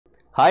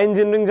Hi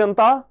Engineering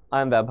Janta,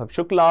 I am Vaibhav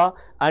Shukla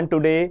and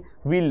today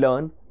we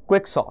learn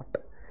quicksort.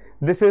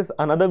 This is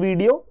another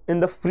video in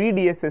the free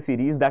DSA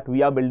series that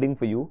we are building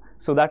for you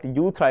so that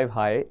you thrive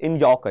high in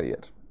your career.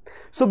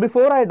 So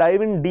before I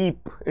dive in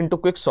deep into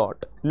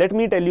quicksort, let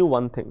me tell you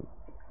one thing.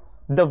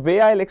 The way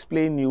I'll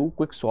explain you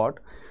quicksort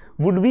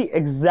would be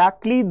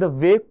exactly the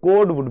way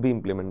code would be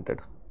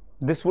implemented.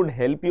 This would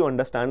help you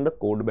understand the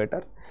code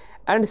better.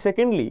 And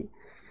secondly,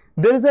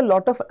 there is a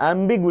lot of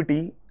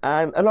ambiguity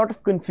and a lot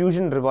of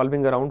confusion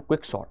revolving around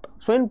quicksort.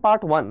 So in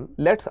part 1,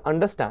 let's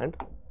understand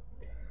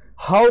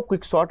how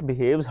quicksort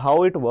behaves,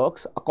 how it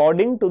works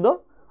according to the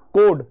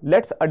code.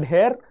 Let's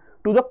adhere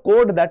to the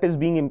code that is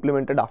being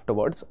implemented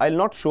afterwards. I'll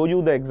not show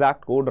you the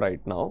exact code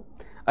right now.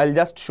 I'll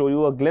just show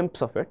you a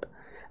glimpse of it.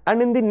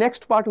 And in the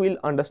next part, we'll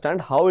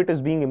understand how it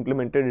is being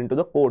implemented into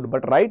the code.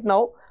 But right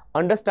now,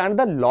 understand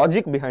the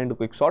logic behind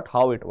quicksort,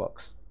 how it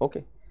works.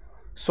 Okay.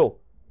 So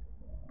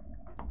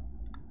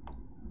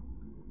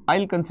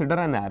I'll consider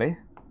an array.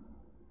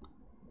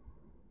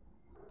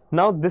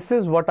 Now this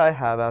is what I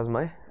have as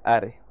my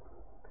array.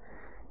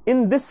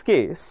 In this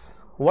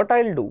case, what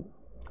I'll do,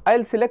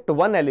 I'll select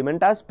one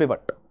element as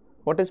pivot.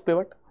 What is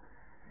pivot?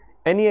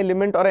 Any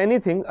element or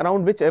anything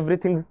around which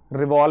everything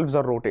revolves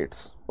or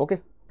rotates.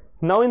 Okay.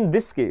 Now in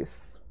this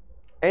case,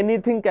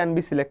 anything can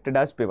be selected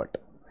as pivot.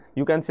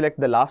 You can select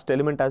the last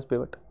element as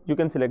pivot. You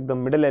can select the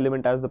middle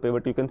element as the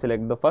pivot. You can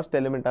select the first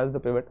element as the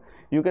pivot.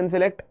 You can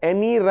select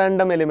any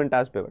random element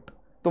as pivot.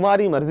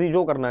 तुम्हारी मर्जी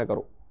जो करना है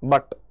करो.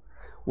 But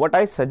what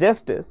I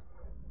suggest is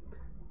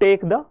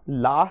take the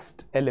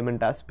last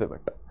element as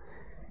pivot.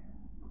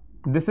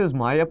 This is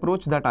my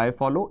approach that I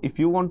follow. If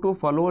you want to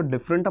follow a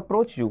different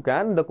approach, you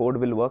can. The code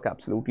will work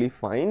absolutely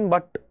fine.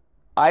 But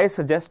I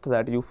suggest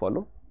that you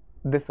follow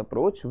this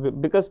approach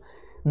because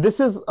this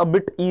is a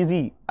bit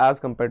easy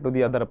as compared to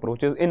the other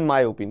approaches in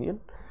my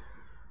opinion.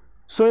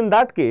 So in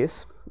that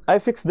case, I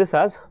fix this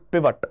as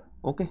pivot.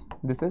 Okay,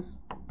 this is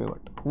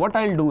pivot. What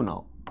I'll do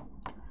now?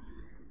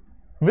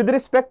 With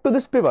respect to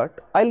this pivot,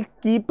 I'll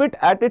keep it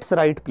at its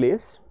right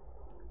place.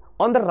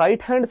 On the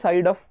right hand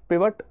side of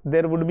pivot,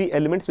 there would be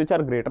elements which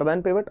are greater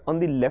than pivot. On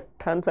the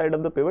left hand side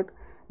of the pivot,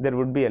 there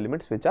would be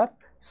elements which are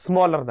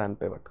smaller than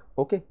pivot.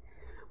 Okay.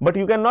 But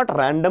you cannot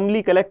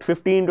randomly collect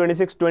 15,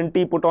 26,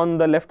 20, put on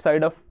the left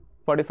side of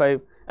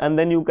 45 and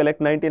then you collect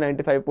 90,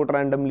 95, put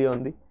randomly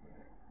on the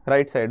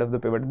right side of the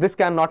pivot. This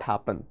cannot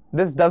happen.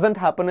 This doesn't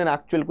happen in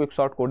actual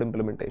quicksort code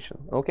implementation.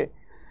 Okay.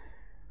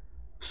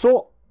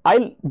 So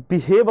I'll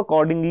behave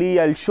accordingly,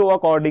 I'll show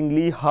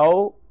accordingly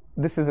how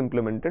this is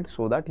implemented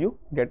so that you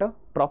get a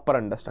proper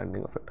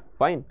understanding of it.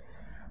 Fine.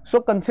 So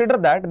consider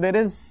that there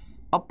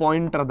is a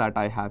pointer that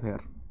I have here,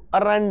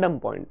 a random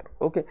pointer.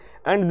 Okay.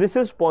 And this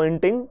is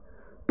pointing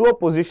to a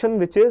position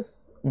which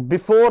is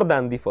before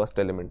than the first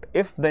element.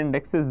 If the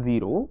index is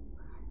 0,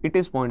 it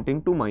is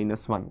pointing to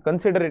 -1.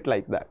 Consider it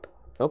like that.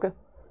 Okay.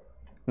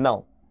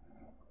 Now,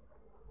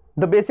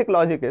 the basic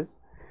logic is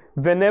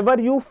whenever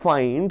you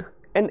find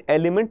an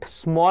element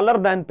smaller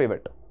than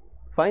pivot,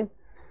 fine,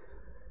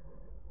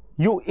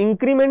 you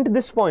increment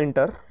this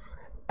pointer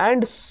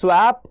and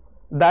swap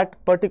that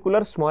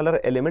particular smaller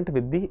element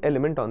with the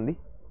element on the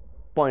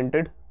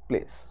pointed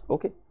place.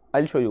 Okay,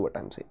 I'll show you what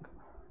I'm saying.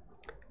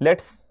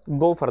 Let's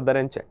go further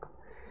and check.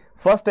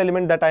 First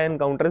element that I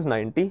encounter is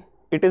 90.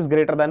 It is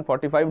greater than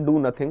 45. Do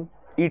nothing.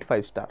 Eat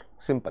 5 star.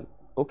 Simple.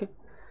 Okay.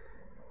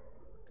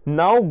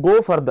 Now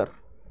go further.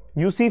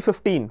 You see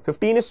 15.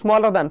 15 is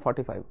smaller than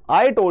 45.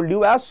 I told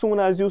you as soon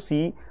as you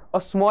see a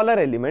smaller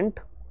element,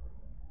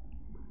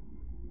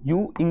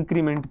 you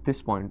increment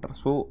this pointer.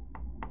 So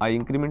I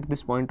increment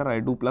this pointer.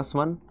 I do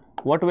 +1.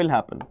 What will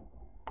happen?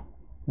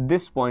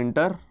 This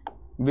pointer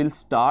will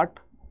start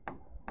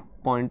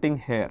pointing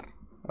here,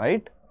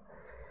 right?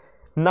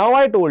 Now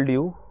I told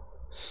you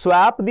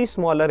swap the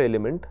smaller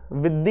element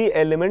with the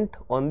element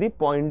on the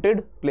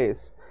pointed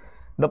place.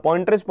 The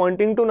pointer is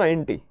pointing to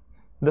 90.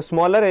 The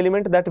smaller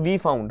element that we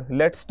found,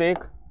 let's take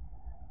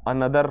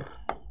another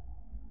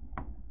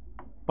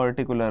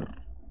particular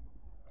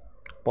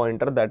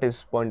pointer that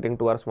is pointing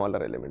to our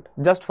smaller element.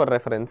 Just for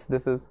reference,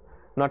 this is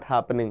not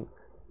happening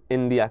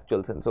in the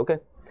actual sense. Okay.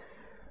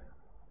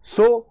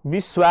 So we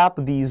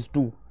swap these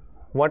two.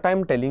 What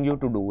I'm telling you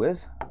to do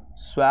is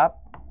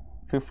swap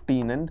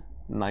 15 and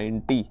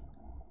 90.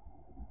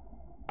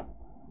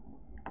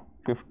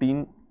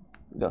 15,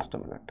 just a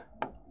minute.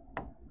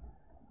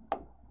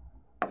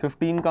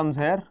 15 comes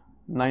here,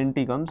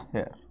 90 comes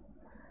here.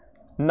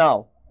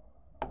 Now,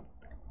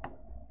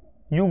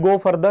 you go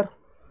further,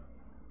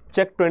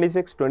 check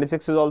 26.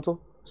 26 is also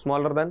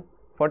smaller than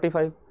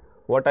 45.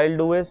 What I'll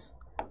do is,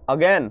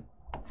 again,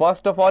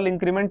 first of all,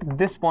 increment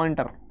this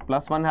pointer.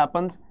 +1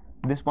 happens,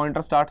 this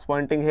pointer starts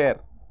pointing here.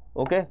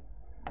 Okay.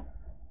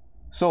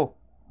 So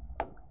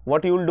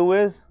what you will do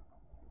is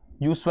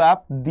you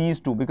swap these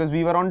two because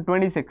we were on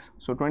 26.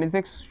 So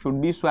 26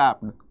 should be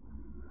swapped.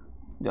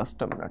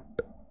 Just a minute.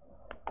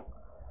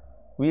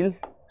 We'll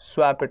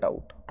swap it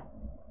out.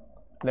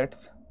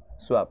 Let's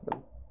swap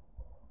them.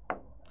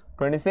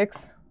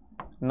 26,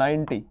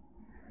 90.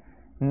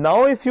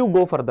 Now if you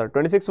go further,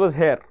 26 was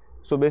here,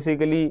 So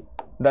basically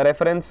the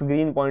reference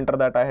green pointer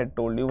that I had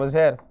told you was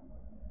here,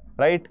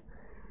 right?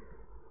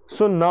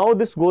 So now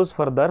this goes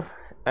further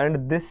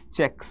and this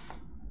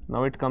checks.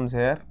 Now it comes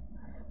here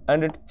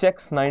and it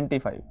checks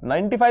 95.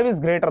 95 is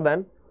greater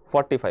than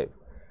 45.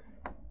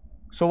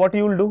 So what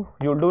you will do?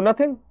 You will do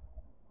nothing.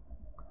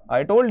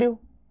 I told you,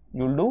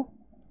 you will do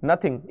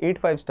nothing.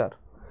 85 star.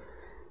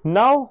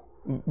 Now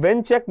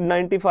when checked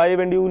 95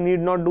 and you need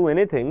not do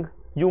anything,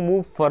 you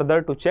move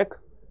further to check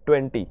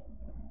 20.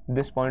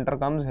 This pointer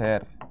comes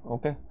here,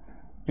 okay?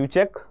 You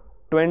check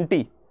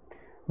 20.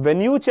 When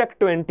you check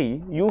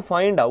 20, you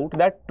find out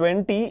that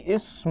 20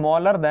 is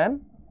smaller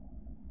than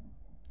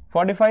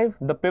 45,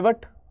 the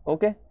pivot,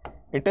 okay?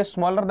 It is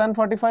smaller than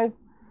 45.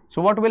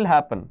 So what will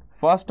happen?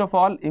 First of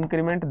all,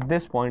 increment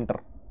this pointer,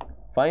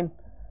 fine.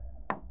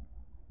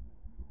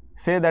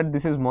 Say that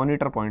this is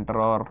monitor pointer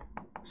or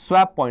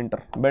swap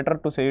pointer. Better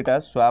to say it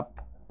as swap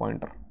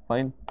pointer,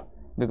 fine,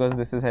 because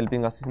this is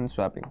helping us in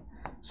swapping.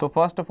 So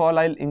first of all,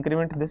 I'll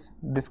increment this.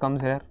 This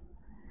comes here.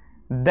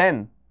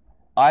 Then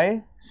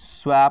I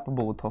swap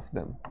both of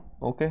them,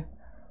 okay?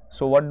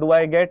 So what do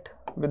I get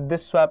with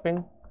this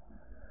swapping?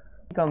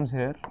 Comes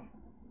here,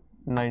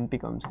 90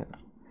 comes here.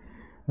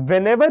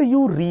 Whenever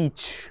you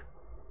reach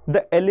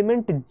the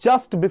element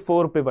just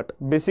before pivot,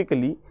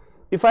 basically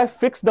if I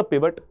fix the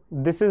pivot,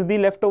 this is the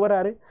leftover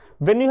array.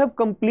 When you have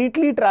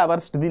completely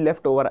traversed the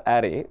leftover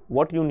array,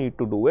 what you need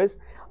to do is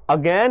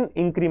again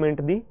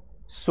increment the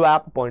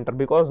swap pointer,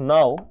 because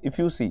now if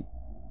you see,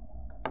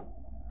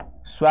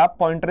 swap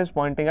pointer is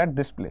pointing at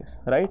this place,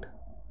 right?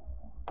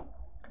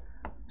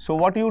 So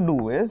what you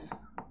do is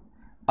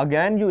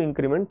again you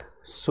increment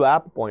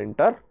swap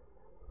pointer,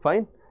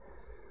 fine,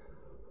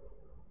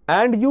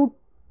 and you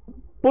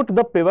put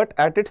the pivot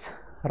at its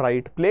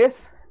right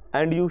place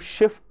and you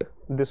shift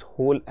this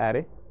whole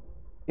array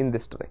in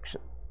this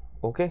direction,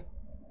 okay?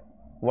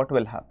 What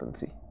will happen?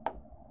 See,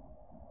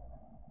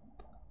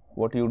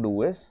 what you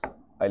do is,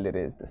 I'll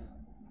erase this.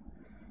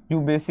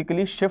 You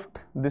basically shift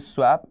this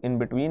swap in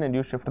between and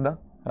you shift the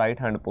right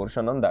hand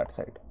portion on that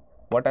side.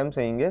 What I'm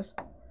saying is,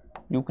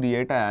 you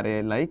create an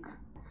array like,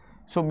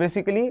 so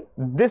basically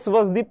this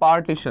was the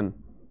partition.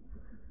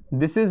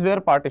 This is where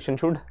partition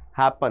should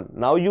happen.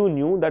 Now you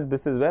knew that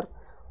this is where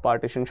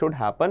partition should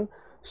happen.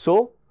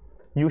 So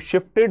you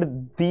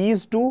shifted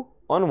these two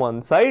on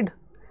one side.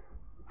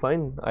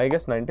 Fine, I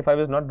guess 95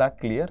 is not that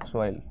clear,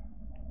 so I'll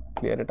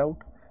clear it out.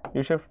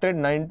 You shifted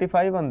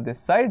 95 on this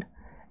side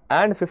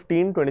and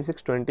 15,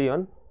 26, 20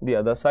 on the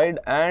other side,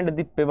 and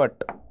the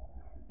pivot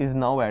is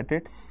now at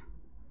its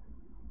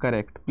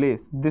correct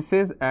place. This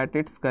is at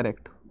its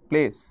correct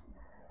place.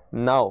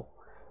 Now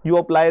you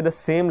apply the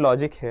same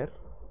logic here.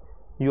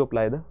 You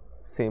apply the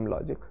same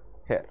logic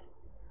here.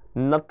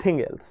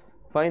 Nothing else.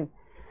 Fine.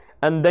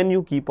 And then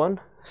you keep on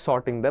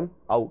sorting them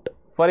out.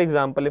 For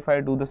example, if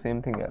I do the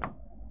same thing here,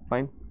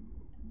 fine.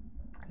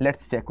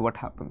 Let's check what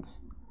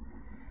happens.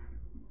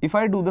 If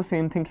I do the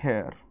same thing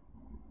here,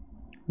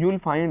 you will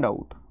find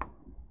out.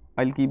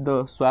 I'll keep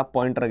the swap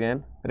pointer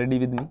again ready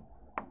with me.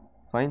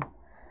 Fine.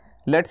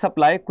 Let's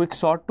apply quick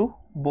sort to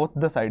both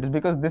the sides,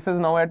 because this is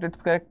now at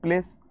its correct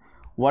place.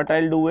 What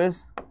I'll do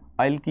is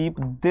I'll keep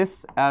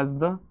this as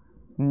the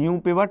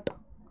new pivot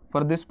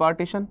for this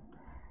partition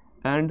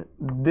and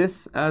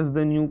this as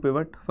the new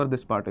pivot for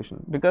this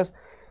partition, because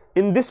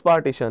in this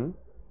partition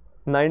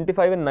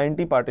 95 and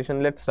 90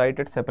 partition, let's write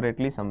it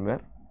separately somewhere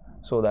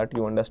so that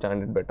you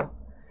understand it better.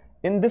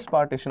 In this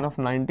partition of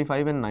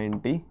 95 and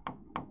 90,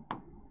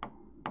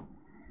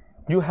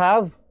 you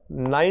have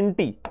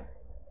 90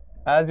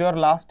 as your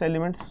last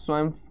elements, so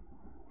I'm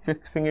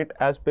fixing it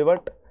as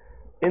pivot.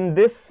 In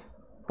this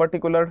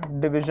particular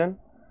division,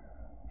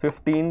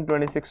 15,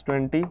 26,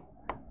 20,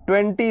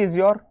 20 is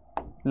your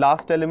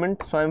last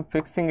element, so I'm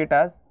fixing it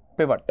as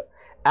pivot.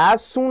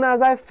 As soon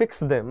as I fix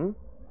them,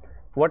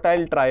 what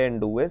I'll try and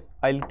do is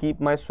I'll keep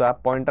my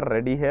swap pointer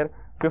ready here.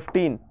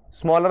 15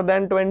 smaller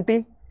than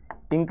 20,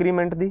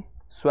 increment the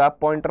swap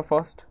pointer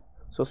first,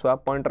 so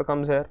swap pointer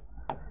comes here.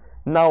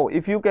 Now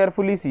if you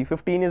carefully see,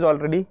 15 is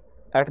already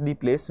at the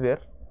place where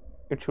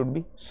it should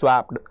be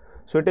swapped,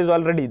 so it is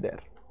already there.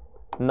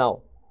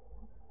 Now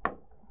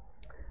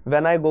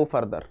when I go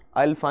further,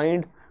 I'll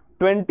find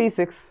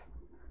 26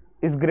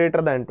 is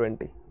greater than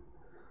 20.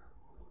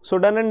 So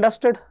done and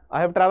dusted.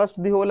 I have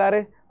traversed the whole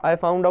array. I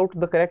found out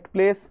the correct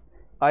place.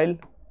 I'll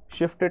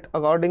shift it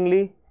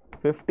accordingly.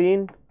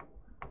 15,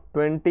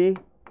 20,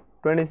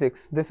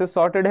 26. This is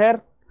sorted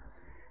here.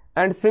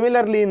 And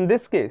similarly in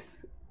this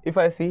case, if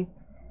I see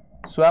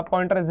swap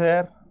pointer is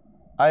here,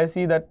 I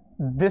see that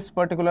this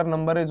particular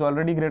number is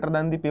already greater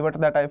than the pivot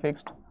that I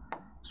fixed.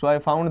 So I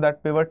found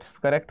that pivot's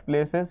correct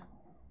place is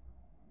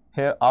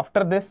here.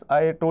 After this,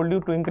 I told you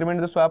to increment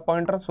the swap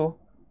pointer. So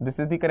this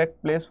is the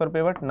correct place for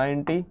pivot,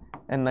 90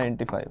 and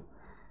 95.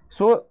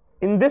 So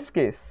in this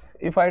case,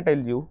 if I tell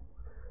you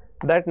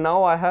that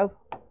now I have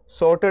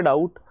sorted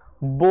out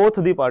both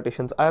the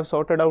partitions, I have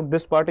sorted out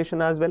this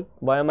partition as well.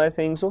 Why am I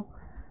saying so?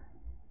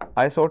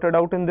 I sorted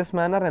out in this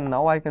manner, and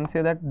now I can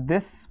say that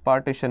this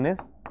partition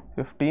is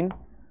 15,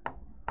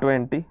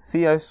 20.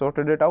 See, I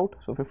sorted it out.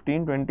 So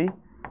 15, 20,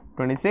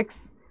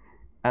 26,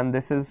 and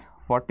this is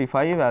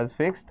 45 as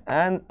fixed,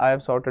 and I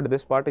have sorted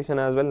this partition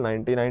as well,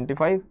 90,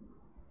 95.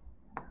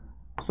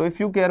 So if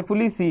you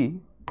carefully see,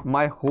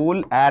 my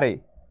whole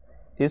array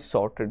is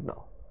sorted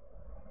now.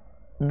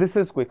 This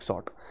is quick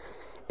sort.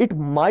 It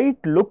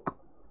might look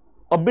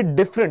a bit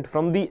different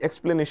from the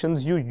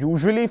explanations you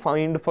usually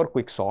find for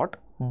quick sort,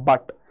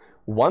 but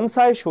once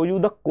I show you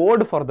the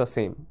code for the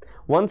same,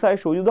 once I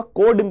show you the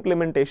code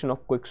implementation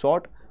of quick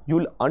sort,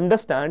 you'll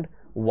understand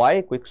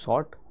why quick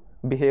sort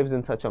behaves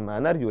in such a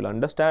manner. You'll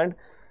understand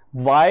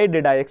why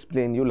did I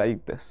explain you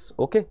like this.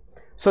 Okay,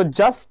 so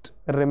just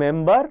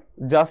remember,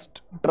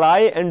 just try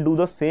and do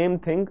the same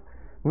thing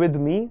with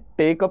me.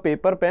 Take a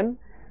paper, pen,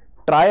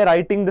 try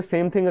writing the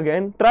same thing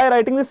again, try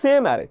writing the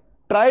same array,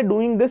 try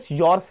doing this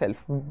yourself,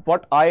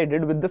 what I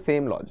did with the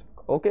same logic.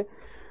 Okay,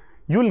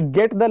 you'll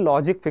get the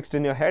logic fixed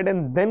in your head,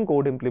 and then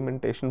code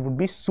implementation would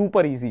be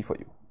super easy for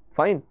you.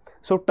 Fine,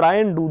 so try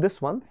and do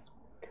this once,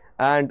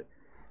 and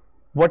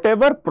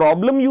whatever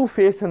problem you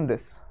face in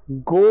this,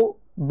 go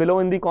below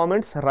in the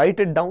comments, write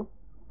it down.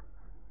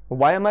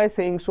 Why am I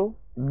saying so?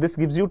 This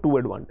gives you two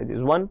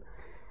advantages. One,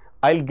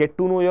 I'll get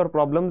to know your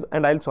problems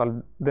and I'll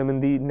solve them in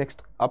the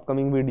next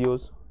upcoming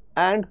videos,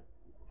 and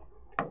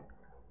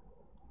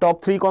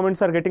top 3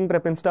 comments are getting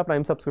Prep Insta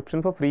Prime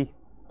subscription for free.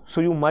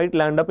 So you might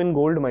land up in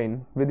gold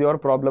mine with your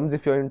problems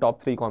if you're in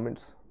top 3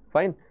 comments.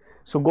 Fine.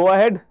 So go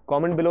ahead,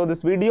 comment below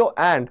this video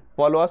and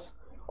follow us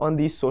on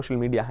these social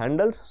media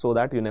handles so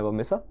that you never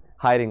miss a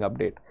hiring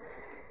update.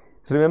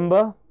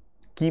 Remember,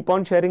 keep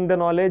on sharing the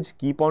knowledge,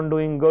 keep on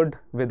doing good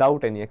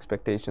without any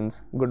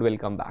expectations. Good will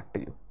come back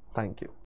to you. Thank you.